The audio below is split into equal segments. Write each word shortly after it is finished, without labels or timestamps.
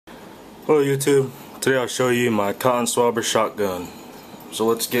Hello YouTube, today I'll show you my cotton swabber shotgun. So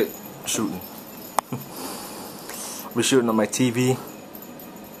let's get shooting. I'll be shooting on my TV.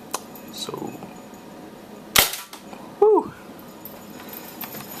 So, woo!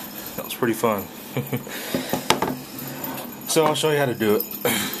 That was pretty fun. So I'll show you how to do it.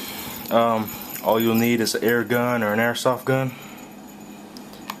 All you'll need is an air gun or an airsoft gun.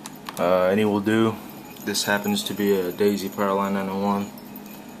 Any will do. This happens to be a Daisy Powerline 901.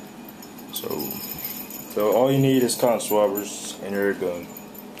 So all you need is cotton swabbers and your air gun.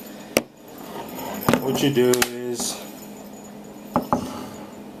 What you do is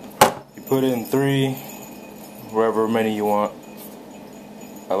you put in 3, wherever many you want.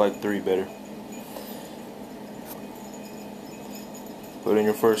 I like 3 better. Put in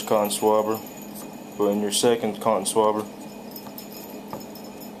your first cotton swabber. Put in your second cotton swabber.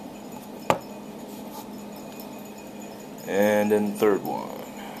 And then the third one.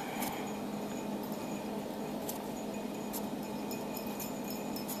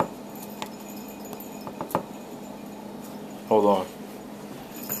 Hold on.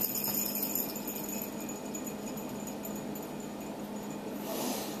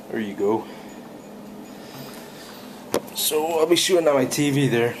 There you go. So I'll be shooting at my TV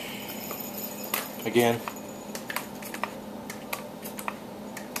there. Again.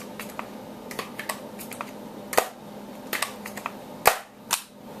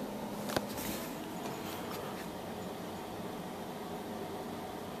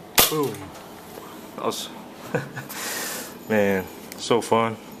 Boom. That was man, so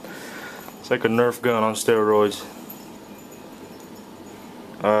fun. It's like a Nerf gun on steroids.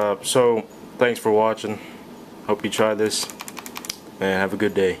 So thanks for watching. Hope you try this and have a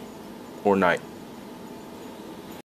good day or night.